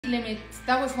Limit,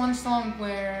 that was one song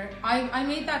where I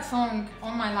made that song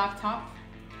on my laptop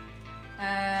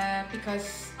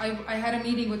because I had a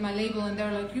meeting with my label and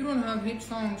they're like, you don't have hit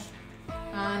songs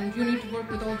and you need to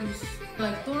work with all these,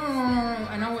 like,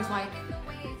 and I was like,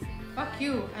 fuck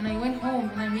you. And I went home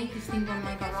and I made this thing on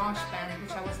my garage band,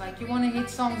 which I was like, you want a hit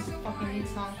song? It's a fucking hit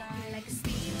song.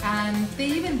 And they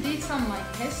even did some like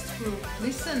test group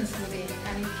listens with it,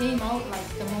 and it came out like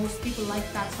the most, people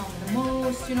liked that song the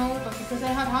most, you know. But because I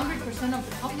have 100% of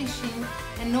the publishing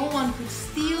and no one could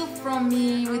steal from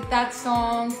me with that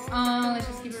song, let's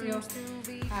just keep it real,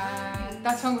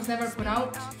 that song was never put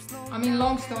out. I mean,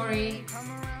 long story,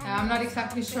 I'm not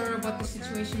exactly sure what the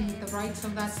situation with the rights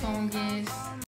of that song is.